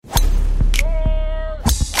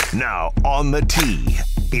Now on the tee,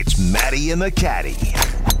 it's Matty and the Caddie.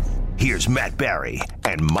 Here's Matt Barry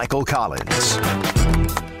and Michael Collins.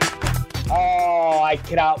 Oh, I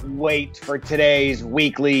cannot wait for today's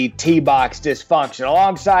weekly tee box dysfunction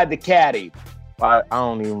alongside the Caddie. I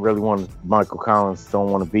don't even really want to. Michael Collins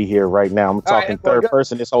don't want to be here right now. I'm talking third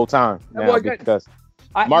person this whole time now because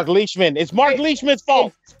Mark Leishman. It's Mark Leishman's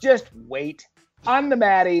fault. Just wait. I'm the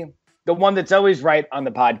Matty, the one that's always right on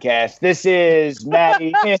the podcast. This is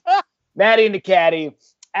Matty, Matty and the Caddie.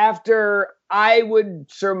 After I would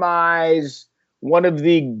surmise one of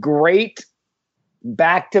the great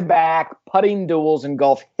back-to-back putting duels in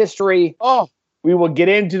golf history. We will get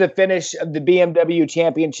into the finish of the BMW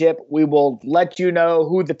Championship. We will let you know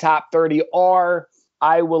who the top 30 are.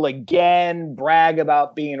 I will again brag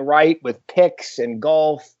about being right with picks and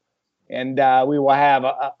golf. And we will have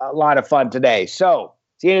a lot of fun today. So,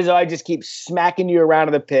 seeing as though I just keep smacking you around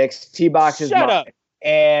in the picks, T-Box is mine. Shut up.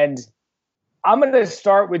 And I'm going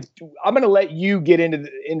to let you get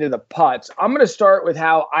into the putts. I'm going to start with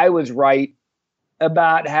how I was right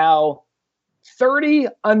about how 30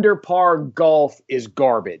 under par golf is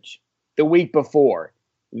garbage the week before.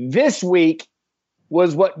 This week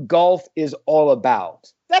was what golf is all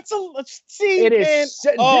about. This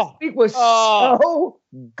week was so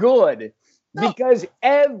good because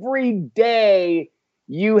every day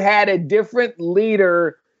you had a different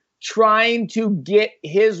leader trying to get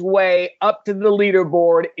his way up to the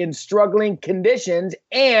leaderboard in struggling conditions.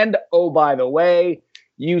 And, oh, by the way,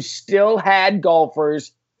 you still had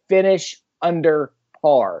golfers finish under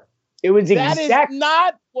par. It was That is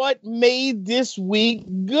not what made this week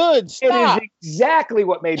good. Stop. It is exactly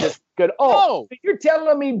what made this good. No. You're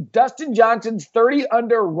telling me Dustin Johnson's 30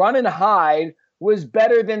 under run and hide was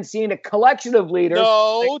better than seeing a collection of leaders?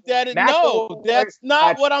 That's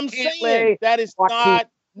not what I'm saying. That is not.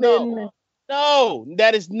 No,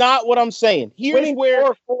 that is not what I'm saying. Here's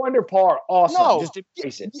where 4 under par. Awesome. No, just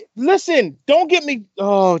embrace it. Listen, don't get me.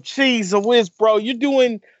 Oh, jeez, a whiz, bro. You're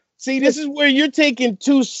doing. See, this is where you're taking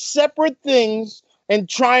two separate things and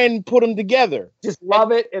try and put them together. Just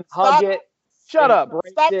love it and hug it. Shut up.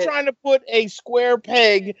 Stop trying to put a square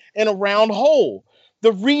peg in a round hole.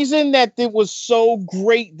 The reason that it was so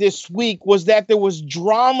great this week was that there was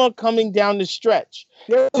drama coming down the stretch.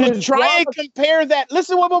 To try and compare that.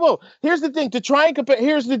 Listen, whoa. Here's the thing. To try and compare.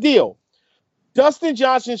 Here's the deal. Dustin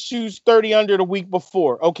Johnson shoots 30 under the week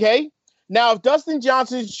before. Okay. Now, if Dustin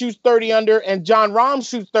Johnson shoots 30 under and John Rahm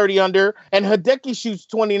shoots 30 under and Hideki shoots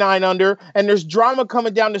 29 under and there's drama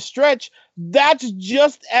coming down the stretch, that's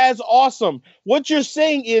just as awesome. What you're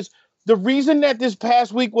saying is the reason that this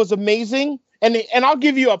past week was amazing, and I'll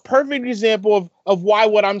give you a perfect example of why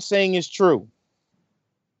what I'm saying is true.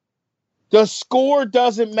 The score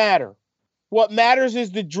doesn't matter. What matters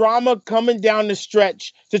is the drama coming down the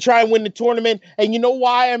stretch to try and win the tournament. And you know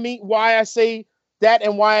why I say that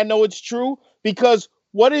and why I know it's true? Because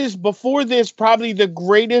what is before this probably the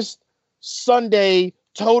greatest Sunday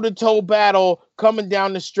toe-to-toe battle coming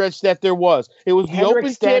down the stretch that there was. It was the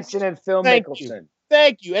Open Stenson and Phil Mickelson.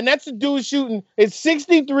 Thank you. And that's the dude shooting. It's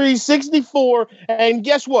 63, 64. And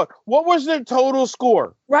guess what? What was their total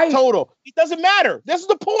score? Right. Total. It doesn't matter. This is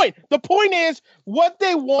the point. The point is what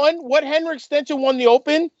they won, what Henrik Stenson won the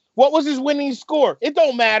Open, what was his winning score? It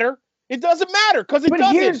don't matter. It doesn't matter because it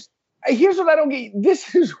doesn't. Here's what I don't get.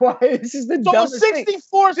 This is why this is the dumbest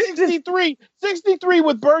 64, 63, 63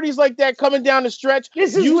 with birdies like that coming down the stretch.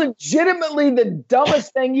 This is legitimately the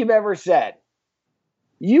dumbest thing you've ever said.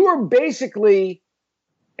 You were basically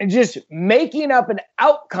just making up an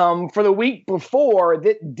outcome for the week before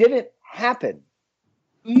that didn't happen.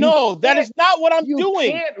 No, that is not what I'm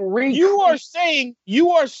doing. You are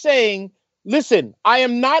saying, listen, I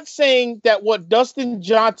am not saying that what Dustin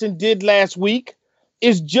Johnson did last week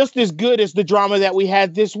is just as good as the drama that we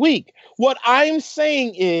had this week. What I'm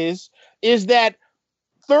saying is that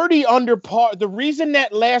 30 under par, the reason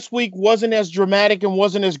that last week wasn't as dramatic and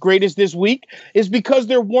wasn't as great as this week is because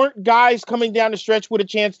there weren't guys coming down the stretch with a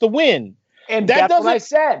chance to win. And that's what I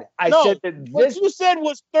said. I said that what you said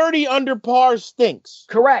was 30 under par stinks.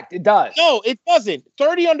 Correct, it does. No, it doesn't.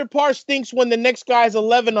 30 under par stinks when the next guy's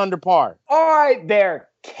 11 under par. All right there,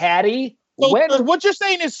 Caddie. So what you're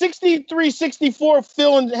saying is 63, 64,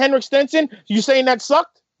 Phil and Henrik Stenson. You saying that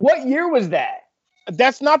sucked? What year was that?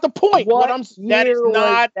 That's not the point. That is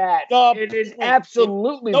not that. It is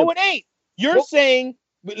absolutely. No, it ain't. You're saying,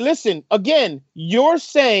 listen, again, you're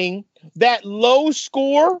saying that low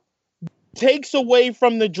score takes away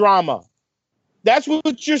from the drama. That's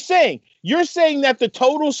what you're saying. You're saying that the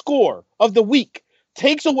total score of the week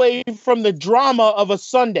takes away from the drama of a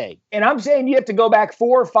Sunday. And I'm saying you have to go back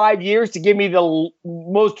 4 or 5 years to give me the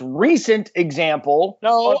most recent example.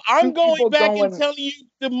 No, I'm going back and telling you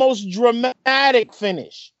the most dramatic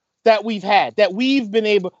finish that we've had, that we've been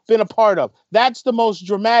a part of. That's the most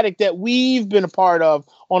dramatic that we've been a part of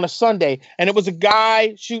on a Sunday. And it was a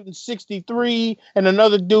guy shooting 63 and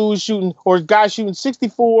another dude shooting, or a guy shooting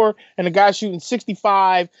 64 and a guy shooting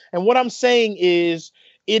 65. And what I'm saying is,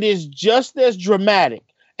 it is just as dramatic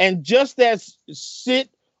and just as sit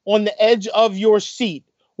on the edge of your seat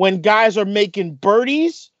when guys are making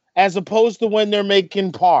birdies as opposed to when they're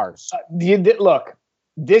making pars. Look,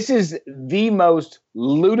 this is the most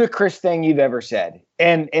ludicrous thing you've ever said.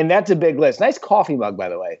 And that's a big list. Nice coffee mug, by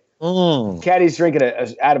the way. Caddie's drinking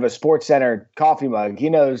out of a Sports Center coffee mug. He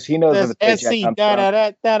knows where the paycheck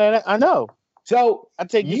comes from. I know. So I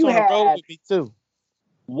take you on the road with me too.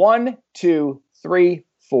 1, 2, 3,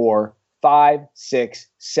 4, 5, 6,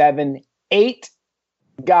 7, 8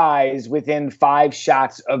 guys within 5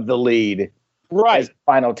 shots of the lead. Right. As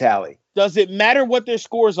final tally. Does it matter what their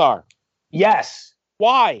scores are? Yes.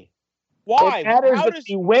 Why? It matters that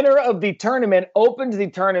the winner of the tournament opened the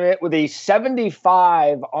tournament with a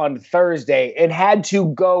 75 on Thursday and had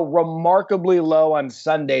to go remarkably low on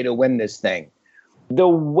Sunday to win this thing. The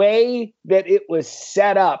way that it was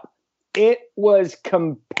set up, it was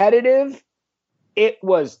competitive. It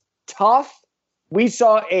was tough. We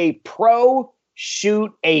saw a pro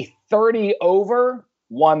shoot a 30 over,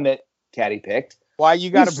 one that Caddie picked. Why you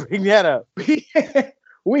got to bring that up?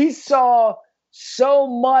 We saw so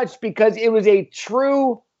much because it was a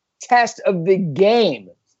true test of the game.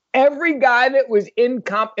 Every guy that was in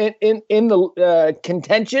the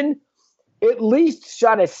contention at least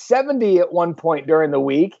shot a 70 at one point during the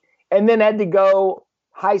week and then had to go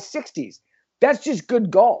high 60s. That's just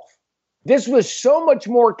good golf. This was so much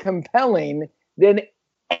more compelling than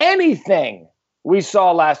anything we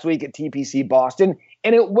saw last week at TPC Boston,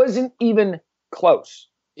 and it wasn't even close.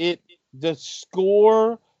 The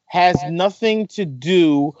score has nothing to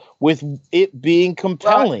do with it being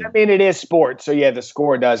compelling. Well, I mean, it is sports, so yeah, the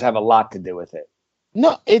score does have a lot to do with it.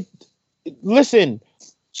 No, listen.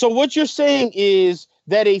 So what you're saying is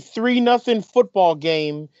that a 3-0 football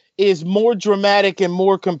game is more dramatic and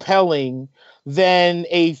more compelling than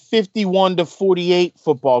a 51-48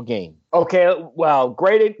 football game. Okay, well,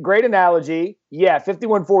 great analogy. Yeah,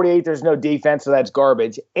 51-48, there's no defense, so that's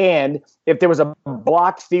garbage. And if there was a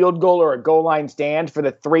blocked field goal or a goal line stand for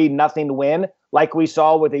the 3-0 win, like we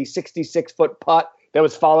saw with a 66-foot putt that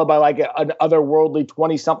was followed by like an otherworldly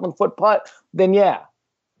 20-something foot putt, then yeah,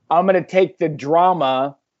 I'm going to take the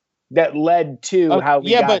drama that led to how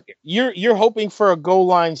we got here. You're hoping for a goal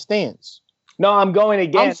line stance. No, I'm going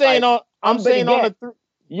against.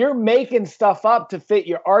 You're making stuff up to fit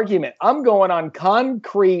your argument. I'm going on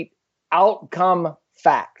concrete outcome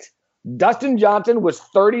fact. Dustin Johnson was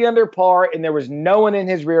 30 under par, and there was no one in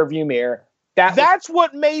his rearview mirror. That's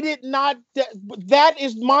what made it not. That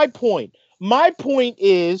is my point. My point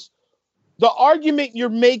is the argument you're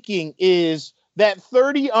making is that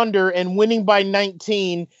 30 under and winning by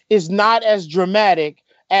 19 is not as dramatic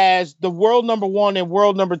as the world number 1 and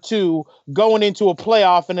world number 2 going into a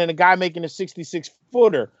playoff and then a guy making a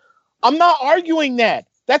 66-footer. I'm not arguing that.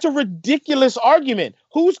 That's a ridiculous argument.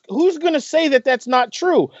 Who's going to say that that's not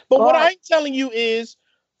true? But what I'm telling you is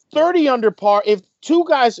 30 under par. If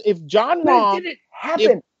John Rahm, it didn't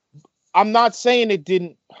happen. I'm not saying it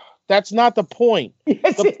didn't. That's not the point.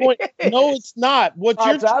 Yes, the point. No, it's not. What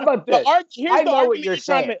you're talking about this. I know what you're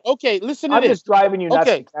saying. Okay, listen to this. I'm just driving you nuts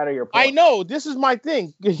out of your point. I know. This is my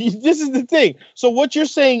thing. This is the thing. So what you're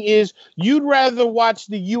saying is you'd rather watch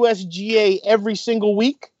the USGA every single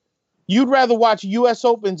week? You'd rather watch U.S.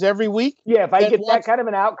 Opens every week? Yeah, if I get that kind of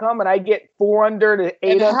an outcome and I get 4 under to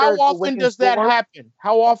 8 under. How often does that happen?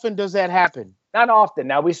 How often does that happen? Not often.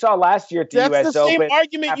 Now, we saw last year at the U.S. Open. That's the same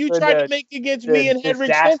argument you tried to make against me and Henrik.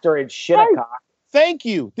 Disaster at Shinnecock. Right. Thank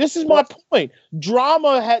you. This is my point.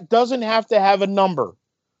 Drama doesn't have to have a number.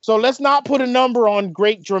 So let's not put a number on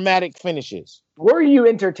great dramatic finishes. Were you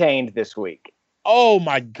entertained this week? Oh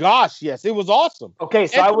my gosh, yes. It was awesome. Okay,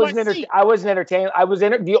 so I wasn't entertained.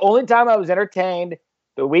 The only time I was entertained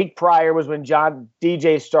the week prior was when John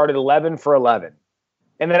DJ started 11 for 11.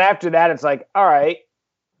 And then after that, it's like, all right,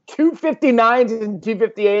 259s and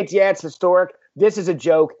 258s. Yeah, it's historic. This is a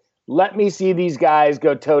joke. Let me see these guys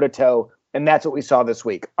go toe-to-toe. And that's what we saw this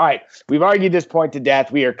week. All right, we've argued this point to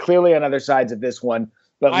death. We are clearly on other sides of this one.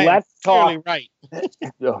 But let's talk. Right.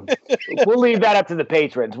 We'll leave that up to the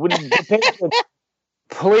patrons.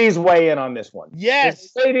 Please weigh in on this one. Yes. It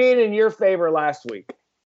stayed in your favor last week.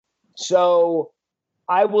 So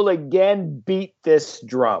I will again beat this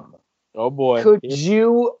drum. Oh boy. Could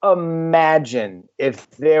you imagine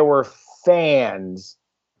if there were fans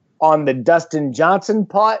on the Dustin Johnson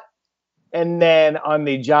putt and then on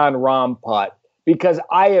the John Rahm putt? Because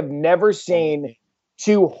I have never seen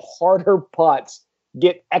two harder putts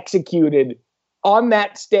get executed on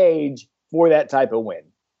that stage for that type of win.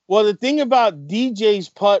 Well, the thing about DJ's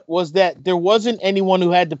putt was that there wasn't anyone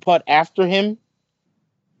who had to putt after him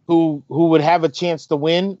who would have a chance to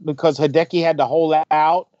win, because Hideki had to hold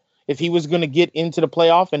out if he was going to get into the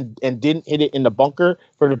playoff and didn't hit it in the bunker,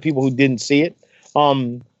 for the people who didn't see it.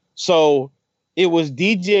 So it was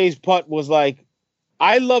DJ's putt was like,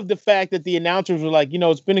 I love the fact that the announcers were like,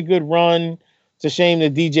 it's been a good run. It's a shame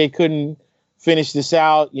that DJ couldn't finish this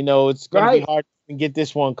out. It's going to be hard to get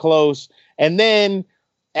this one close. And then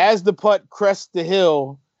as the putt crests the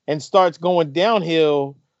hill and starts going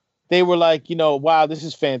downhill, they were like, wow, this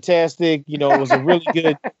is fantastic. It was a really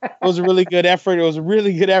good, effort. It was a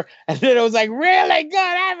really good effort. And then it was like, really good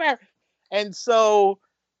effort. And so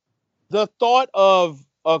the thought of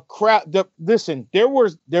a crowd, listen,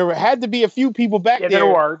 there had to be a few people back there. There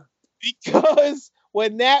were. Because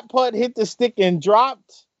when that putt hit the stick and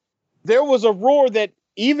dropped, there was a roar that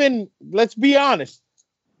even, let's be honest,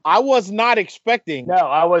 I was not expecting. No,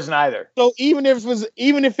 I wasn't either. So even if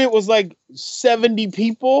it was like 70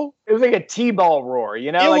 people, it was like a T-ball roar,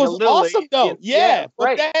 It was awesome though. Yeah,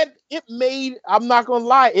 but right. I'm not gonna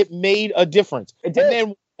lie, it made a difference. It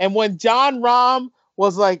did. And when John Rahm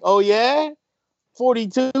was like, oh yeah,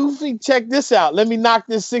 42 feet, check this out. Let me knock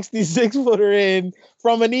this 66-footer in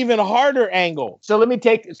from an even harder angle. So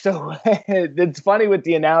it's funny with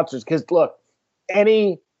the announcers, because look,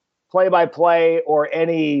 any play-by-play or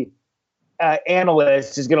any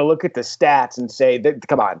analyst is going to look at the stats and say,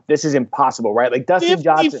 come on, this is impossible, right? Like Dustin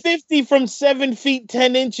Johnson. 50 from 7 feet,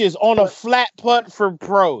 10 inches on a flat putt for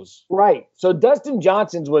pros. Right. So Dustin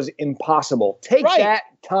Johnson's was impossible. Take that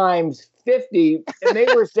times 50. And they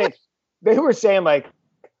were saying like,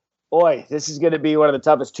 boy, this is going to be one of the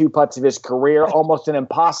toughest two putts of his career. Almost an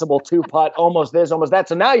impossible two putt. Almost this, almost that.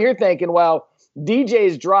 So now you're thinking, well,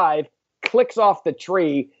 DJ's drive clicks off the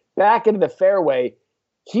tree back into the fairway.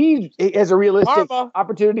 He has a realistic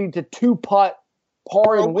opportunity to two putt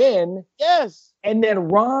par and win. Yes. And then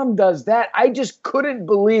Rahm does that. I just couldn't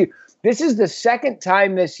believe this is the second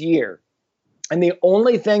time this year. And the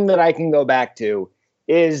only thing that I can go back to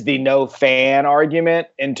is the no fan argument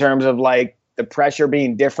in terms of like the pressure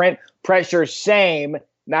being different. Pressure same,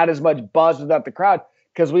 not as much buzz without the crowd,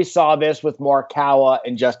 because we saw this with Morikawa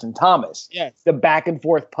and Justin Thomas. Yes. The back and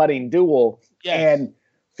forth putting duel. Yes. And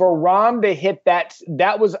for Rahm to hit that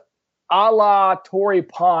was a la Torrey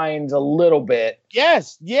Pines a little bit.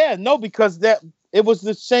 Yes. Yeah. No, because it was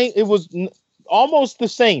the same. It was almost the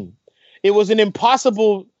same. It was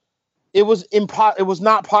impossible. It was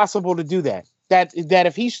not possible to do that. That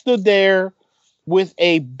if he stood there with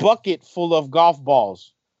a bucket full of golf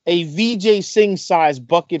balls, a VJ Singh size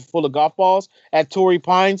bucket full of golf balls at Torrey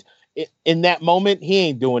Pines, in that moment, he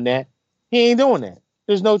ain't doing that. He ain't doing that.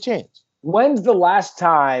 There's no chance. When's the last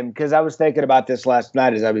time, because I was thinking about this last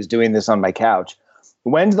night as I was doing this on my couch,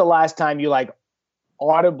 when's the last time you like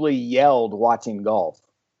audibly yelled watching golf?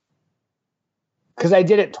 Because I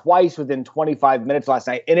did it twice within 25 minutes last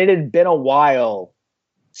night, and it had been a while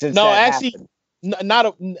since happened.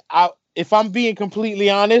 If I'm being completely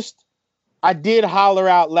honest, I did holler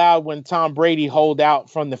out loud when Tom Brady holed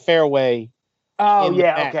out from the fairway. Oh,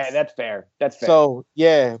 yeah, okay, that's fair. That's fair. So,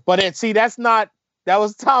 yeah, but that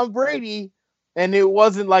was Tom Brady, and it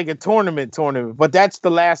wasn't like a tournament, but that's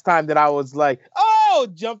the last time that I was like, oh,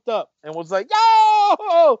 jumped up and was like,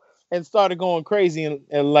 yo, and started going crazy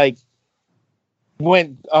and like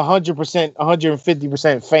went 100%,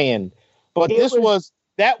 150% fan. But this was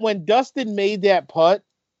that when Dustin made that putt,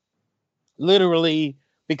 literally,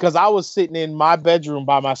 because I was sitting in my bedroom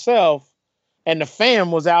by myself and the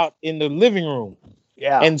fam was out in the living room.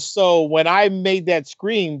 Yeah. And so when I made that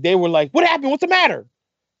scream, they were like, what happened? What's the matter?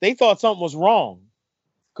 They thought something was wrong.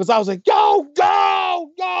 Because I was like, go,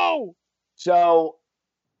 go, go. So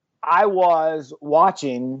I was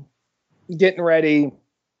watching, getting ready.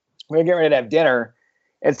 We were getting ready to have dinner.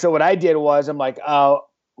 And so what I did was I'm like,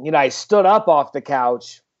 I stood up off the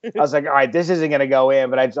couch. I was like, all right, this isn't going to go in,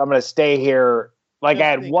 but I'm going to stay here. Like I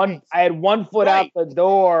had one foot out the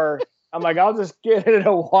door. I'm like, I'll just get it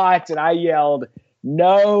a watch. And I yelled,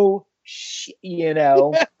 no,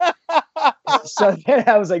 So then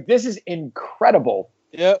I was like, this is incredible.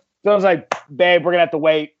 Yep. So I was like, babe, we're going to have to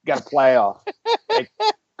wait. Got to play off. Like,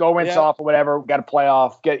 go rinse off or whatever. Got to play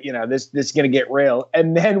off. This is going to get real.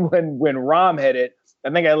 And then when Rahm hit it,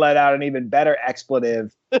 I think I let out an even better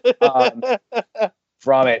expletive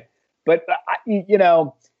from it. But,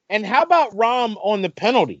 And how about Rahm on the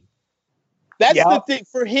penalty? That's the thing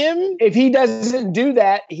for him. If he doesn't do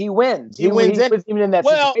that, he wins. He wins. He was even in that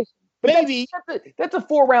situation. But maybe that's a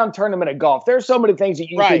 4-round tournament of golf. There's so many things that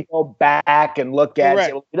you can go back and look at. And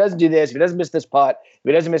say, well, if he doesn't do this, if he doesn't miss this putt, if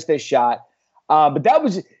he doesn't miss this shot. But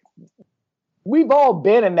we've all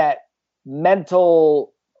been in that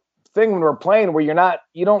mental thing when we're playing where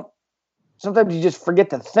sometimes you just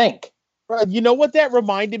forget to think. You know what that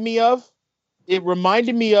reminded me of? It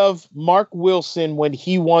reminded me of Mark Wilson when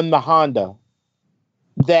he won the Honda.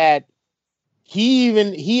 That he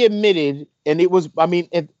admitted, and it was,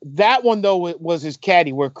 that one though, it was his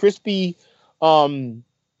caddy where Crispy got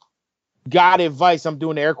advice. I'm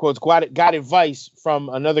doing air quotes. Got advice from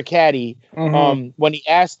another caddy when he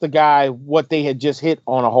asked the guy what they had just hit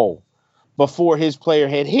on a hole before his player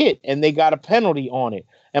had hit, and they got a penalty on it.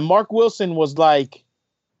 And Mark Wilson was like,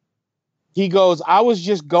 he goes, I was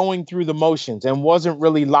just going through the motions and wasn't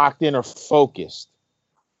really locked in or focused.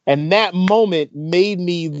 And that moment made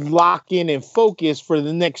me lock in and focus for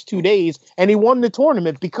the next 2 days. And he won the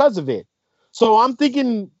tournament because of it. So I'm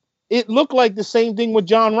thinking it looked like the same thing with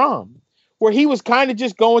Jon Rahm, where he was kind of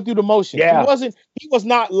just going through the motions. Yeah. He was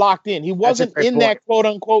not locked in. He wasn't in that quote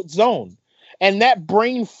unquote zone. And that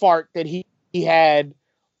brain fart that he had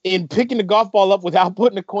in picking the golf ball up without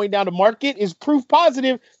putting a coin down to mark it is proof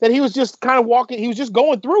positive that he was just kind of walking. He was just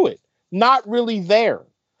going through it, not really there.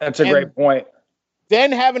 That's a great point.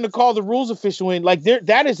 Then having to call the rules official in,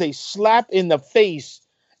 that is a slap in the face.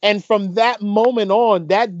 And from that moment on,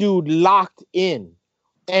 that dude locked in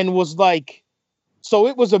and was like, so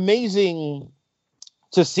it was amazing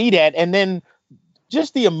to see that. And then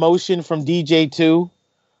just the emotion from DJ too,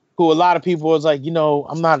 who a lot of people was like, I don't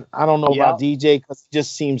know about DJ because it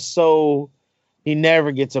just seems he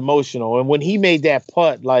never gets emotional. And when he made that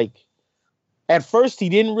putt, at first he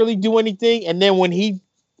didn't really do anything. And then when he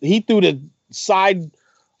threw the side,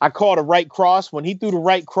 I call it a right cross. When he threw the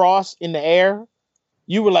right cross in the air,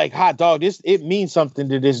 you were like, hot dog, it means something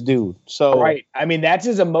to this dude. So, right. That's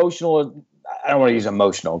as emotional. I don't want to use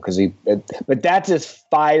emotional but that's as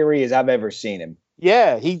fiery as I've ever seen him.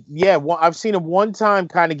 Yeah. I've seen him one time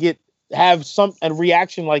kind of have a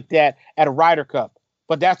reaction like that at a Ryder Cup,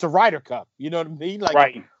 but that's a Ryder Cup. You know what I mean?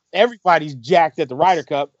 Right. Everybody's jacked at the Ryder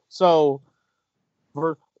Cup. So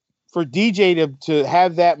for DJ to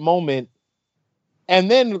have that moment, and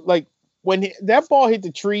then when that ball hit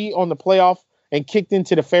the tree on the playoff and kicked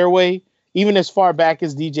into the fairway, even as far back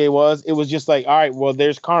as DJ was, it was just like, all right, well,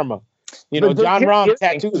 there's karma. Jon Rahm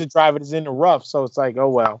tattoos the driver is in the rough, so it's like, oh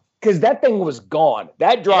well. Because that thing was gone.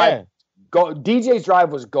 That drive, DJ's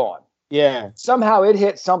drive was gone. Yeah. Somehow it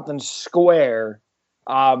hit something square.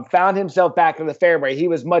 Found himself back in the fairway. He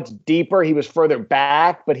was much deeper. He was further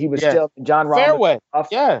back, but he was still Jon Rahm. Fairway.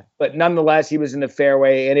 Yeah. But nonetheless, he was in the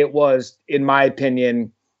fairway, and it was, in my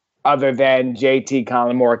opinion, other than JT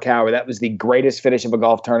Colin Morikawa, that was the greatest finish of a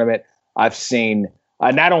golf tournament I've seen,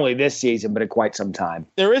 not only this season, but in quite some time.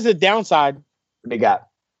 There is a downside. What they got?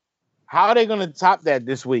 How are they going to top that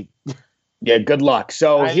this week? Yeah, good luck.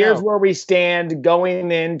 So here's where we stand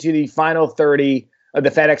going into the final 30 of the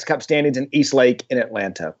FedEx Cup standings in East Lake in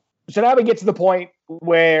Atlanta. So now we get to the point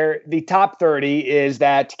where the top 30 is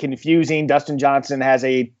that confusing. Dustin Johnson has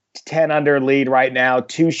a 10 under lead right now,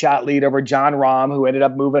 2-shot lead over Jon Rahm, who ended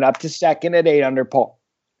up moving up to second at 8 under,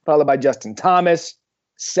 followed by Justin Thomas,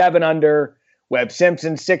 7 under, Webb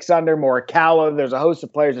Simpson, 6 under, Morikawa. There's a host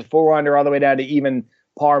of players at 4 under, all the way down to even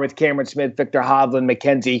par with Cameron Smith, Victor Hovland,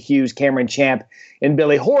 Mackenzie Hughes, Cameron Champ, and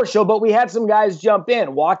Billy Horschel. But we had some guys jump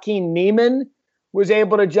in. Joaquin Niemann was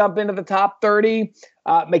able to jump into the top 30.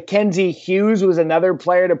 Mackenzie Hughes was another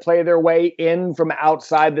player to play their way in from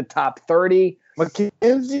outside the top 30.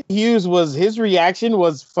 Mackenzie Hughes his reaction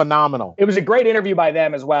was phenomenal. It was a great interview by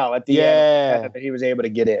them as well at the end that he was able to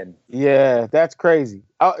get in. Yeah, that's crazy.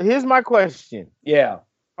 Here's my question. Yeah.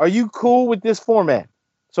 Are you cool with this format?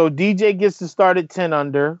 So DJ gets to start at 10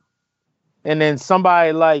 under, and then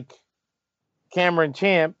somebody like Cameron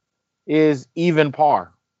Champ is even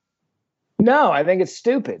par. No, I think it's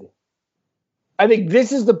stupid. I think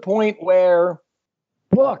this is the point where,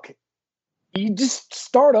 look, you just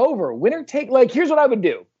start over. Winner take. Here's what I would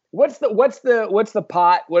do. What's the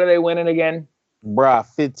pot? What are they winning again? Bruh,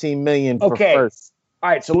 15 million for first. All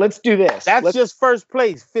right, so let's do this. Let's just first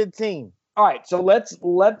place, 15. All right, so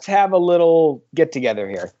let's have a little get together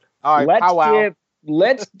here. All right,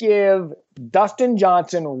 let's give Dustin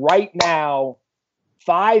Johnson right now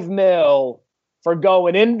 $5 million for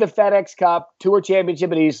going into the FedEx Cup Tour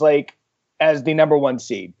Championship at East Lake as the number 1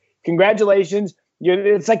 seed. Congratulations.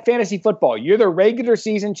 It's like fantasy football. You're the regular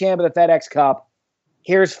season champ of the FedEx Cup.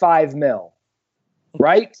 Here's $5 million,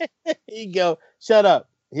 right? Here you go. Shut up.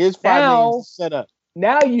 Here's $5 million. Shut up.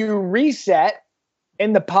 Now you reset,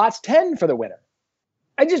 and the pot's 10 for the winner.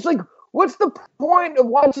 I just what's the point of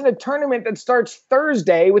watching a tournament that starts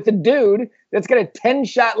Thursday with a dude that's got a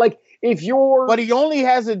 10-shot? But he only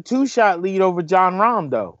has a 2-shot lead over John Rahm,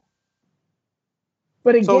 though.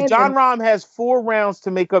 But again, so John Rahm has 4 rounds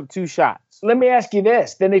to make up 2 shots. Let me ask you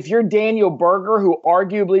this. Then if you're Daniel Berger, who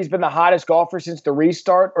arguably has been the hottest golfer since the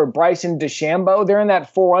restart, or Bryson DeChambeau, they're in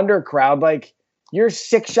that 4-under crowd. You're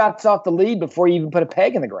 6 shots off the lead before you even put a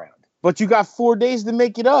peg in the ground. But you got 4 days to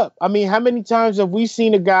make it up. I mean, how many times have we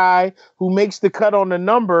seen a guy who makes the cut on the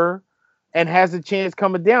number and has a chance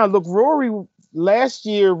coming down? Look, last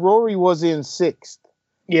year, Rory was in 6th.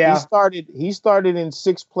 Yeah. He started in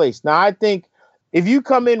 6th place. Now, I think if you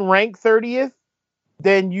come in ranked 30th,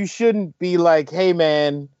 then you shouldn't be like, hey,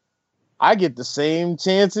 man, I get the same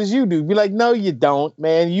chance as you do. Be like, no, you don't,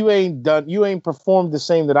 man. You ain't performed the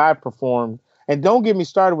same that I performed. And don't get me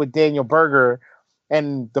started with Daniel Berger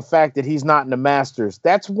and the fact that he's not in the Masters.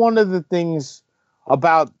 That's one of the things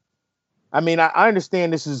about, I mean, I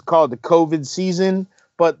understand this is called the COVID season,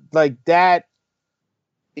 but that,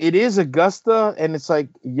 it is Augusta, and it's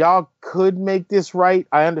y'all could make this right.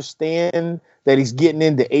 I understand that he's getting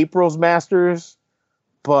into April's Masters,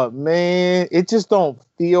 but man, it just don't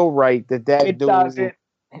feel right that it doesn't.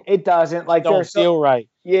 It doesn't. Don't feel right.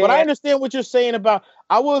 Yeah. But I understand what you're saying about.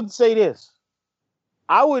 I would say this.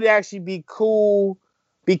 I would actually be cool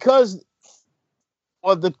because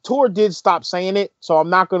the tour did stop saying it, so I'm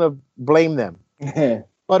not going to blame them.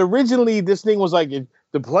 But originally, this thing was the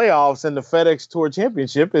playoffs and the FedEx Tour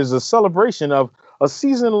Championship is a celebration of a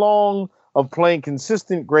season long of playing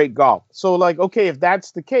consistent, great golf. So, okay, if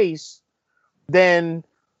that's the case, then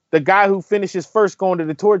the guy who finishes first going to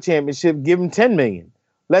the Tour Championship, give him $10 million.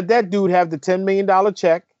 Let that dude have the $10 million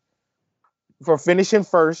check for finishing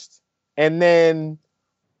first, and then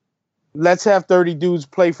let's have 30 dudes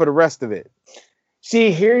play for the rest of it.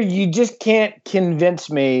 See, here you just can't convince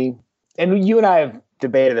me, and you and I have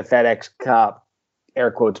debated the FedEx Cup,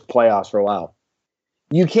 air quotes, playoffs for a while.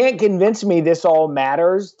 You can't convince me this all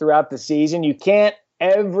matters throughout the season. You can't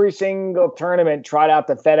every single tournament trot out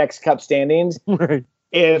the FedEx Cup standings. Right.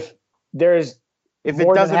 If it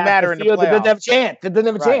doesn't matter in the playoffs. It doesn't have a chance. It doesn't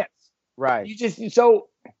have a chance. Right.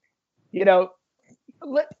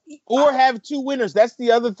 Or have 2 winners. That's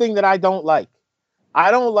the other thing that I don't like.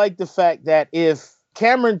 I don't like the fact that if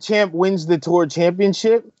Cameron Champ wins the Tour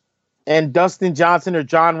Championship and Dustin Johnson or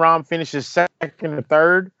John Rahm finishes second or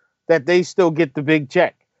third, that they still get the big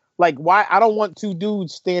check. Why? I don't want 2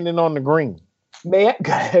 dudes standing on the green. Man,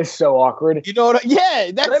 God, that's so awkward. You know what?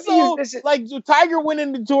 That's so Tiger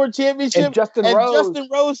winning the Tour Championship and Justin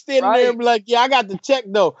Rose standing there and be like, yeah, I got the check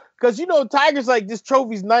though. Because Tiger's this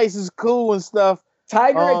trophy's nice, it's cool and stuff.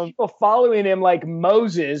 Tiger had people following him like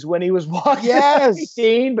Moses when he was walking. Yes.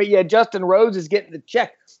 18, but yeah, Justin Rose is getting the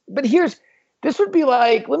check. But this would be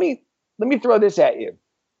let me throw this at you.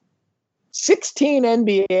 16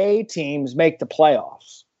 NBA teams make the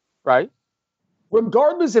playoffs. Right.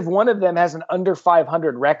 Regardless if one of them has an under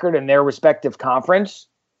 500 record in their respective conference,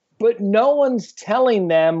 but no one's telling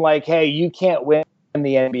them hey, you can't win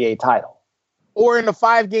the NBA title. Or in a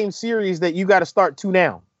 5-game series that you got to start 2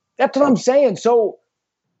 down. That's what I'm saying. So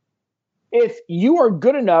if you are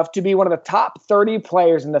good enough to be one of the top 30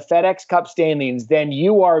 players in the FedEx Cup standings, then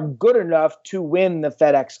you are good enough to win the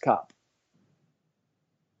FedEx Cup.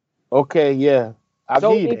 Okay, yeah. I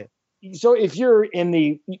need it. So if you're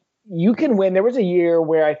you can win. There was a year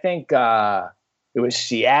where I think it was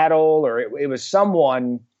Seattle or it was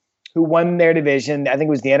someone who won their division. I think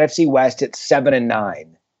it was the NFC West at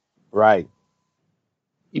 7-9. Right.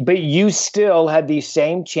 But you still had the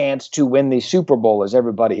same chance to win the Super Bowl as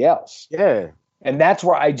everybody else. Yeah. And that's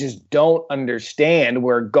where I just don't understand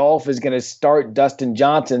where golf is going to start Dustin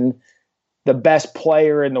Johnson, the best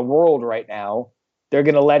player in the world right now. They're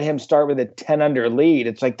going to let him start with a 10-under lead.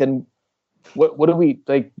 It's then what are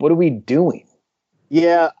we doing?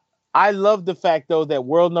 Yeah, I love the fact though that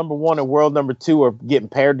world number 1 and world number 2 are getting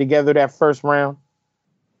paired together that first round.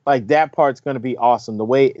 That part's going to be awesome. The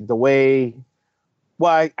way.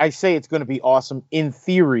 Well, I say it's going to be awesome. In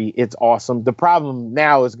theory, it's awesome. The problem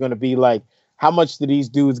now is going to be how much do these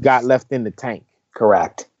dudes got left in the tank?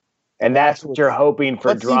 Correct. And that's what you're hoping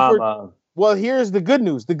for drama. Well, here's the good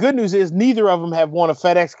news. The good news is neither of them have won a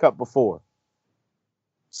FedEx Cup before.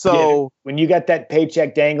 So when you got that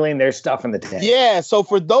paycheck dangling, there's stuff in the tank. Yeah. So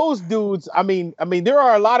for those dudes, I mean, there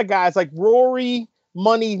are a lot of guys like Rory,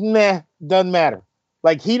 money, doesn't matter.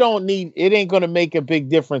 Like he don't need it ain't gonna make a big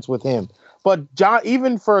difference with him. But John,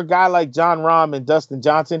 even for a guy like John Rahm and Dustin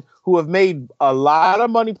Johnson, who have made a lot of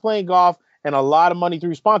money playing golf and a lot of money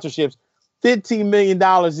through sponsorships, $15 million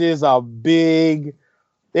is a big.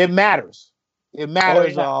 It matters. It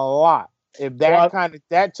matters a lot. If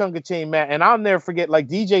that chunk of change matter, and I'll never forget. Like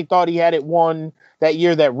DJ thought he had it won that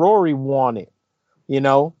year that Rory won it,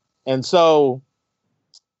 and so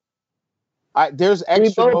there's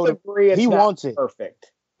extra. We both agree he wants it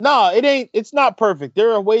perfect. No, it ain't. It's not perfect.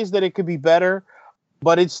 There are ways that it could be better,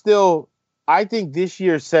 but it's still. I think this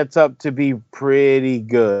year sets up to be pretty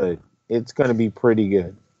good. It's going to be pretty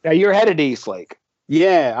good. Now you're headed to Eastlake.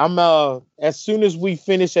 Yeah, I'm. As soon as we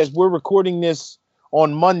finish, as we're recording this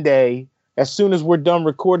on Monday, as soon as we're done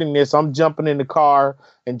recording this, I'm jumping in the car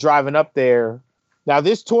and driving up there. Now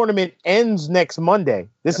this tournament ends next Monday.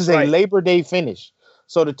 This is a Labor Day finish,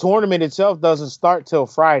 so the tournament itself doesn't start till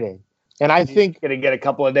Friday. And I think you're gonna get a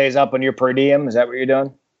couple of days up on your per diem. Is that what you're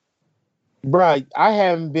doing? Bro, I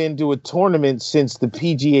haven't been to a tournament since the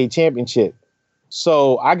PGA Championship.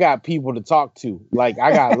 So I got people to talk to. Like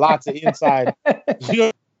I got lots of inside. You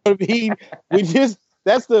know what I mean?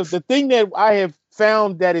 That's the thing that I have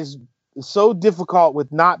found that is so difficult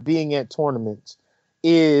with not being at tournaments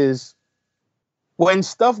is when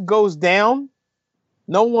stuff goes down,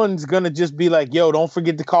 no one's gonna just be like, yo, don't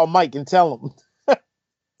forget to call Mike and tell him.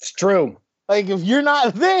 It's true. Like if you're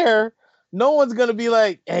not there, no one's gonna be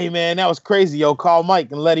like, hey man, that was crazy. Yo, call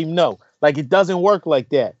Mike and let him know. Like it doesn't work like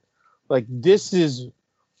that. Like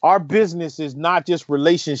our business is not just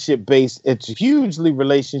relationship based. It's hugely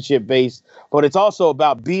relationship based, but it's also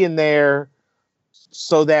about being there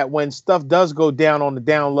so that when stuff does go down on the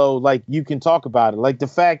down low, like you can talk about it. Like the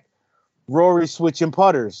fact Rory switching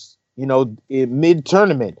putters, in mid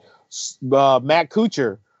tournament, Matt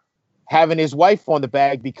Kuchar having his wife on the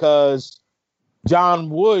bag because John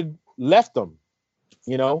Wood left them,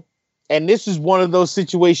 and this is one of those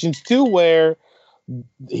situations too, where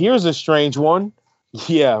here's a strange one.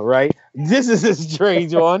 Yeah, right. This is a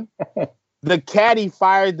strange one. The caddy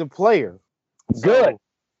fired the player. Good.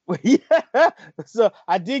 Yeah. So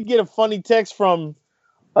I did get a funny text from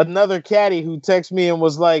another caddy who texted me and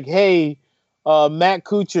was like, hey, Matt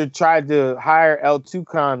Kuchar tried to hire El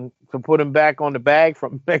Tucan to put him back on the bag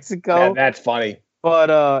from Mexico. Yeah, that's funny. But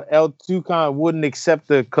El Tucan wouldn't accept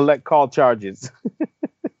the collect call charges.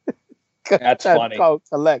 That's funny.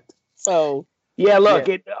 Collect. So yeah, look,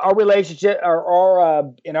 our relationship,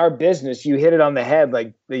 our in our business, you hit it on the head.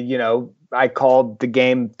 Like I called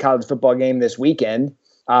the college football game this weekend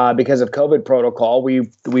because of COVID protocol.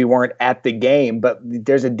 We weren't at the game, but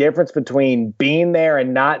there's a difference between being there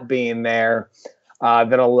and not being there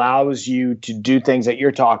that allows you to do things that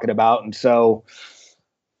you're talking about. And so,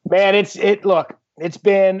 man, it's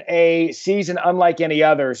been a season unlike any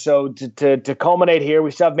other. So to culminate here,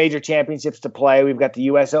 we still have major championships to play. We've got the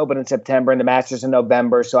U.S. Open in September and the Masters in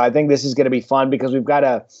November. So I think this is going to be fun because we've got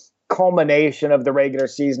a culmination of the regular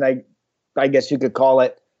season, I guess you could call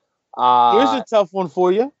it. Here's a tough one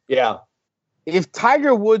for you. Yeah. If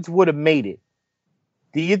Tiger Woods would have made it,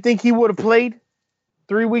 do you think he would have played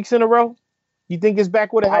 3 weeks in a row? You think his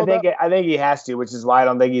back would have held up? I think he has to, which is why I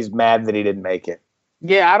don't think he's mad that he didn't make it.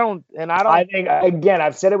 Yeah, I think, again,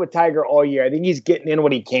 I've said it with Tiger all year. I think he's getting in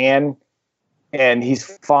what he can, and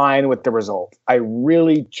he's fine with the result. I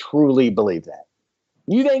really, truly believe that.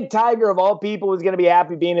 You think Tiger, of all people, was going to be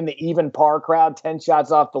happy being in the even par crowd 10 shots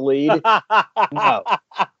off the lead? No.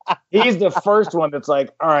 He's the first one that's like,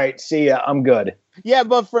 all right, see ya, I'm good. Yeah,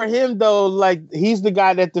 but for him, though, like, he's the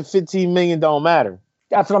guy that the $15 million don't matter.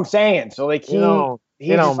 That's what I'm saying. So, like, he's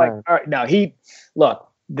just like, all right, no, look.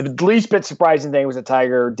 The least bit surprising thing was that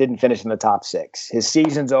Tiger didn't finish in the top 6. His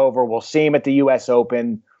season's over. We'll see him at the U.S.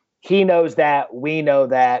 Open. He knows that. We know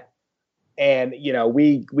that. And,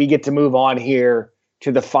 we get to move on here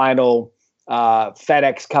to the final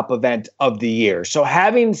FedEx Cup event of the year. So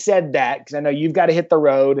having said that, because I know you've got to hit the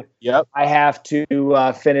road. Yep. I have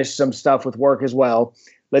to finish some stuff with work as well.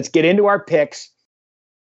 Let's get into our picks.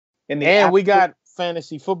 We got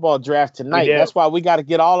fantasy football draft tonight. That's why we got to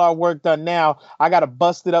get all our work done now. I got to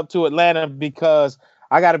bust it up to Atlanta because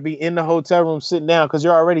I got to be in the hotel room sitting down because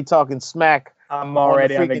you're already talking smack. I'm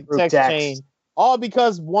already on the group text chain. All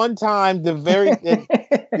because one time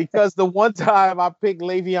because the one time I picked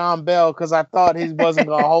Le'Veon Bell because I thought he wasn't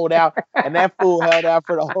going to hold out, and that fool held out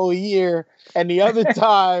for the whole year. And the other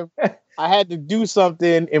time I had to do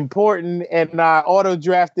something important, and I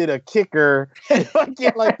auto-drafted a kicker. I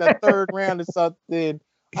get like the third round or something.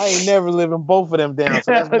 I ain't never living both of them down,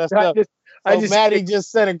 so that's messed up. Matty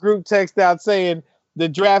just sent a group text out saying, The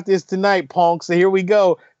draft is tonight, punk. So here we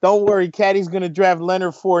go. Don't worry, Caddie's gonna draft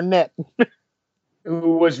Leonard Fournette,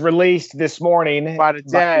 who was released this morning by the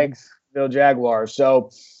Jags. Bill Jaguars. So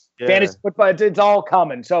fantasy football, it's all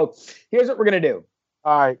coming. So here's what we're gonna do.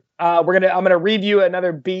 All right. I'm gonna review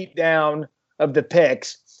another beat down of the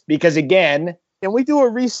picks because again, can we do a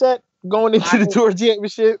reset going into the Tour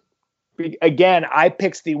Championship? Again, I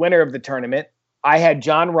picked the winner of the tournament. I had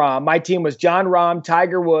John Rahm. My team was John Rahm,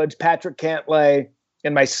 Tiger Woods, Patrick Cantlay,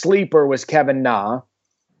 and my sleeper was Kevin Na.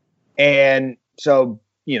 And so,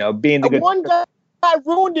 being the good one guy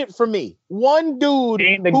ruined it for me. One dude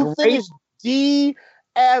who finished DF.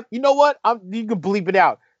 You know what? You can bleep it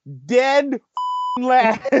out. Dead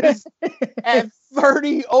last at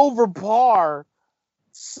 30 over par.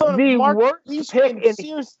 The worst pick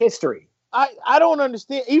in history. I don't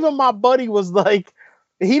understand. Even my buddy was like,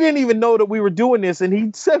 he didn't even know that we were doing this, and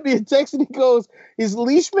he sent me a text and he goes, "Is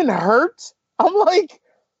Leishman hurt?" I'm like,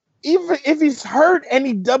 even if he's hurt and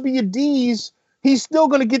he WDs, he's still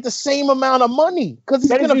going to get the same amount of money because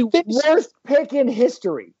he's going to finish worst pick in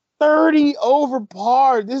history. 30 over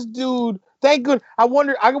par. This dude, thank good. I want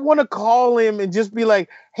to call him and just be like,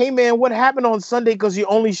 "Hey man, what happened on Sunday? Because you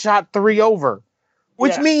only shot 3 over,"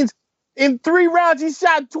 which means in 3 rounds, he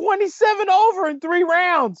shot 27 over in 3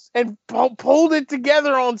 rounds and pulled it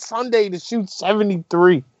together on Sunday to shoot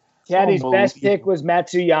 73. Caddie's best pick was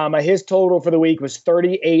Matsuyama. His total for the week was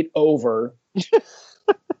 38 over.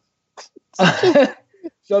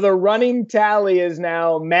 So the running tally is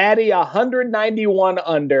now Matty 191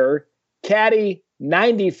 under, Caddie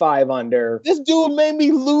 95 under. This dude made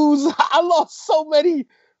me lose. I lost so many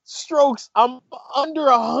strokes. I'm under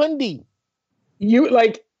 100.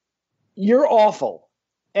 You're awful.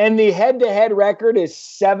 And the head-to-head record is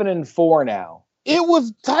 7-4 now. It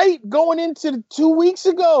was tight going into 2 weeks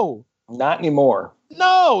ago. Not anymore.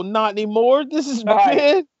 No, not anymore. This is bad.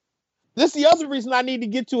 Right. This is the other reason I need to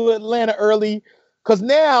get to Atlanta early, because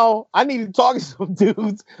now I need to talk to some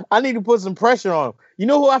dudes. I need to put some pressure on them. You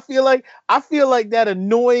know who I feel like? I feel like that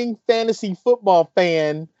annoying fantasy football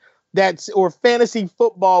fan or fantasy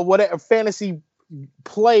football, whatever, fantasy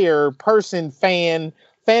player, person, fan,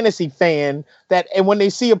 fantasy fan that, and when they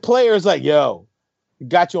see a player, it's like, "Yo,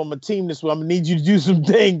 got you on my team this week. I'm gonna need you to do some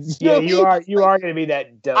things." You are gonna be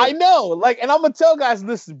that dope. I know, and I'm gonna tell guys,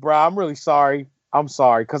 "Listen, bro, I'm really sorry. I'm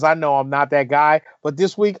sorry because I know I'm not that guy, but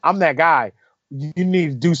this week I'm that guy. You need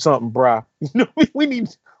to do something, bro. We need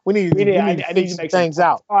to make things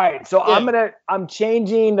out." All right, so I'm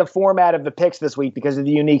changing the format of the picks this week because of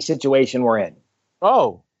the unique situation we're in.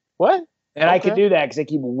 Oh, what? And I can do that because I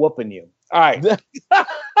keep whooping you. All right.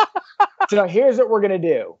 So here's what we're going to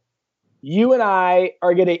do. You and I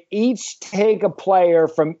are going to each take a player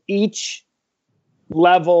from each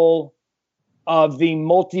level of the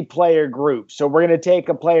multiplayer group. So we're going to take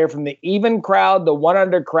a player from the even crowd, the 1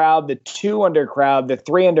 under crowd, the 2 under crowd, the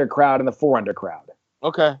 3 under crowd, and the 4 under crowd.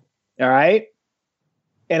 Okay. All right.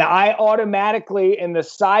 And I automatically, in the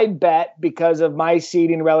side bet, because of my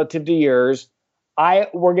seeding relative to yours,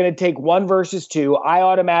 we're going to take 1 versus 2. I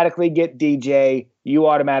automatically get DJ. You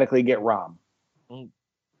automatically get Rahm.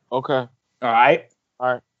 Okay. All right.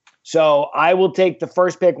 So I will take the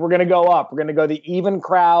first pick. We're going to go up. We're going to go the even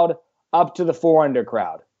crowd up to the 4 under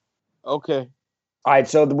crowd. Okay. All right.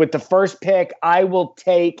 So with the first pick, I will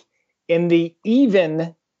take in the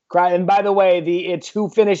even crowd. And by the way, it's who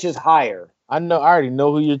finishes higher. I already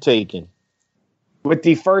know who you're taking. With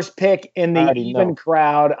the first pick in the even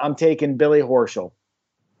crowd, I'm taking Billy Horschel.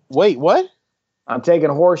 Wait, what? I'm taking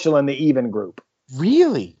Horschel in the even group.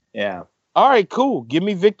 Really? Yeah. All right, cool. Give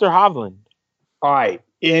me Victor Hovland. All right.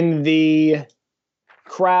 In the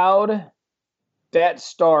crowd, that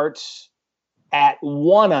starts at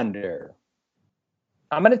 1 under.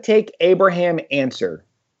 I'm going to take Abraham Answer.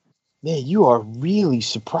 Man, you are really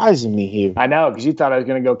surprising me here. I know, because you thought I was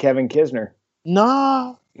going to go Kevin Kisner.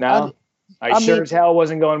 No. I sure as hell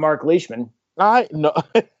wasn't going Mark Leishman. No.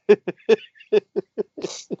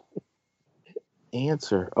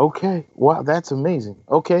 Answer. Okay. Wow, that's amazing.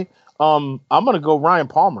 Okay. I'm gonna go Ryan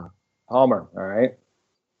Palmer. All right.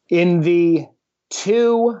 In the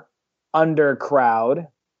 2 under crowd,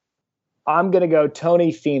 I'm gonna go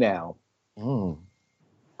Tony Finau.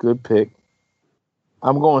 Good pick.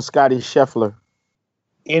 I'm going Scotty Scheffler.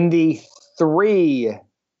 In the 3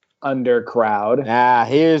 under crowd.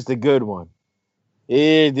 Here's the good one.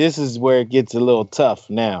 This is where it gets a little tough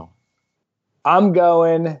now. I'm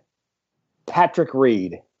going Patrick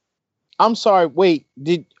Reed. I'm sorry. Wait,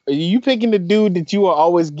 are you picking the dude that you are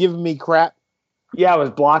always giving me crap? Yeah, I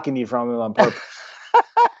was blocking you from him on purpose.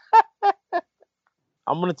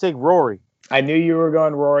 I'm going to take Rory. I knew you were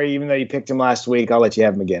going Rory, even though you picked him last week. I'll let you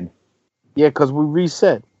have him again. Yeah, because we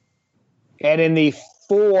reset. And in the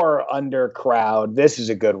 4 under crowd, this is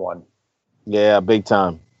a good one. Yeah, big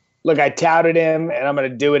time. Look, I touted him, and I'm going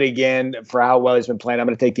to do it again for how well he's been playing. I'm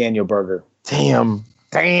going to take Daniel Berger. Damn.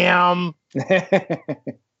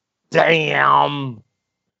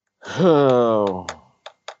 Oh.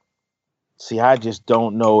 See, I just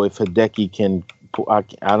don't know if Hideki can. I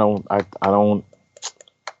don't.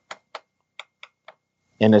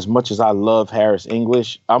 And as much as I love Harris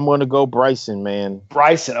English, I'm going to go Bryson, man.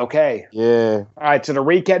 Bryson, okay. Yeah. All right, so to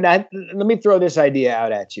recap, now, let me throw this idea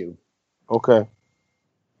out at you. Okay.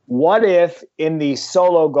 What if in the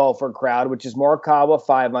solo golfer crowd, which is Morikawa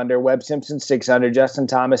 5 under, Webb Simpson 6 under, Justin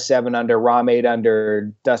Thomas 7 under, Rahm 8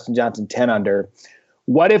 under, Dustin Johnson 10 under,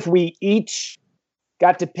 what if we each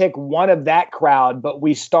got to pick one of that crowd, but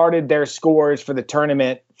we started their scores for the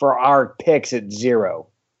tournament for our picks at 0,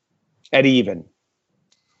 at even?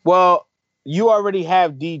 Well, you already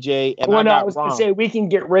have DJ, and I was going to say we can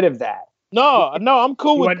get rid of that. No, I'm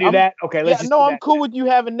cool with. You want to do that? Okay, let's. I'm cool with you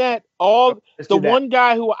having that. One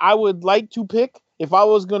guy who I would like to pick, if I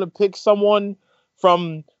was going to pick someone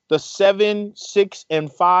from the 7, 6,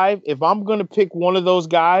 and 5, if I'm going to pick one of those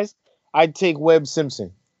guys, I'd take Webb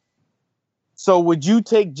Simpson. So would you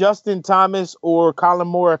take Justin Thomas or Colin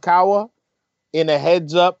Morikawa in a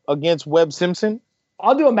heads up against Webb Simpson?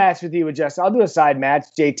 I'll do a match with you with Justin. I'll do a side match,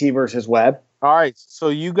 JT versus Webb. All right. So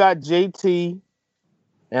you got JT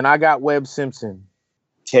and I got Webb Simpson.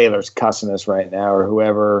 Taylor's cussing us right now, or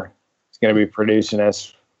whoever is going to be producing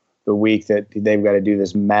us the week that they've got to do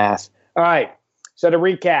this math. All right. So to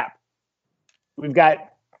recap, we've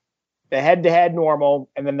got the head-to-head normal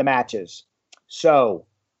and then the matches. So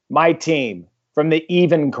my team from the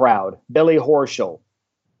even crowd, Billy Horschel.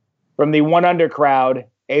 From the 1 under crowd,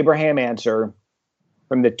 Abraham Answer.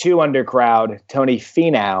 From the 2 under crowd, Tony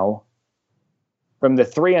Finau. From the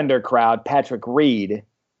 3 under crowd, Patrick Reed.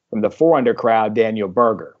 From the 4 under crowd, Daniel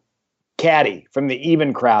Berger. Caddie. From the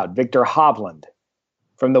even crowd, Victor Hovland.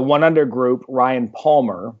 From the 1 under group, Ryan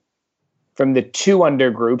Palmer. From the 2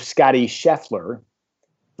 under group, Scotty Scheffler.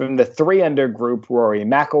 From the 3 under group, Rory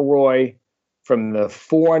McIlroy. From the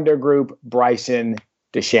 4 under group, Bryson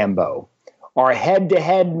DeChambeau. Our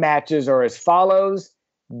head-to-head matches are as follows.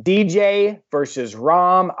 DJ versus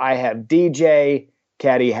Rahm. I have DJ.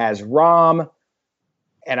 Caddie has Rahm.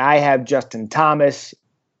 And I have Justin Thomas.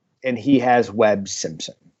 And he has Webb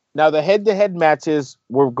Simpson. Now, the head-to-head matches,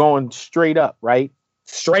 we're going straight up, right?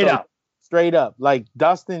 Straight up. Straight up. Like,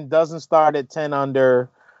 Dustin doesn't start at 10 under,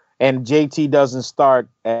 and JT doesn't start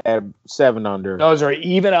at 7 under. Those are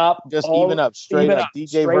even up. Just even up. Straight up.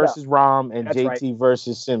 DJ straight versus up. Rahm and That's JT right.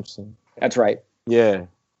 versus Simpson. That's right. Yeah.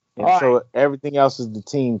 And All so right. everything else is the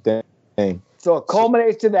team thing. So it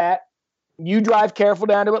culminates to that. You drive careful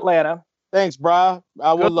down to Atlanta. Thanks, brah.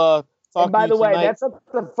 I will talk And by to you the way, tonight. that's not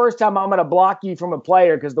the first time I'm going to block you from a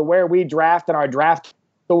player, because the where we draft in our draft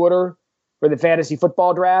order for the fantasy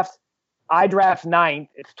football draft, I draft 9th.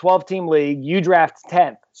 It's a 12-team league. You draft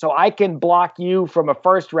 10th. So I can block you from a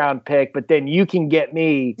first-round pick, but then you can get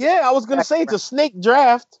me. Yeah, I was going to say it's a snake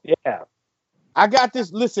draft. Yeah. I got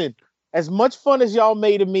this. Listen, as much fun as y'all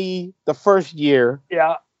made of me the first year,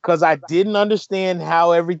 Yeah. because I didn't understand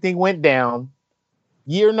how everything went down.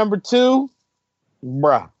 Year number 2,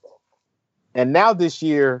 bruh. And now this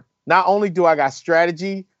year, not only do I got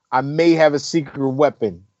strategy, I may have a secret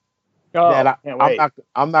weapon. Oh, that can't wait.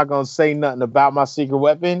 I'm not gonna say nothing about my secret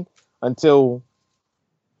weapon until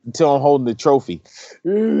I'm holding the trophy.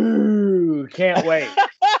 Ooh, can't wait.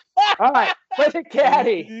 All right, with the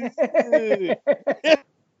Caddie.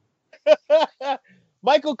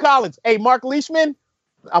 Michael Collins. Hey, Mark Leishman,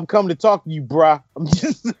 I'm coming to talk to you, bruh. I'm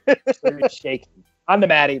just shaking. I'm the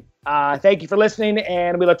Matty. Thank you for listening,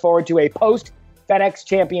 and we look forward to a post FedEx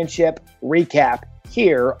Championship recap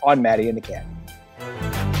here on Matty and the Caddie.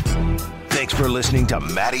 Thanks for listening to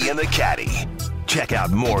Matty and the Caddie. Check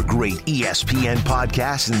out more great ESPN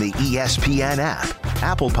podcasts in the ESPN app,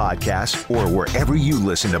 Apple Podcasts, or wherever you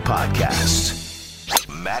listen to podcasts.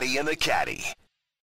 Matty and the Caddie.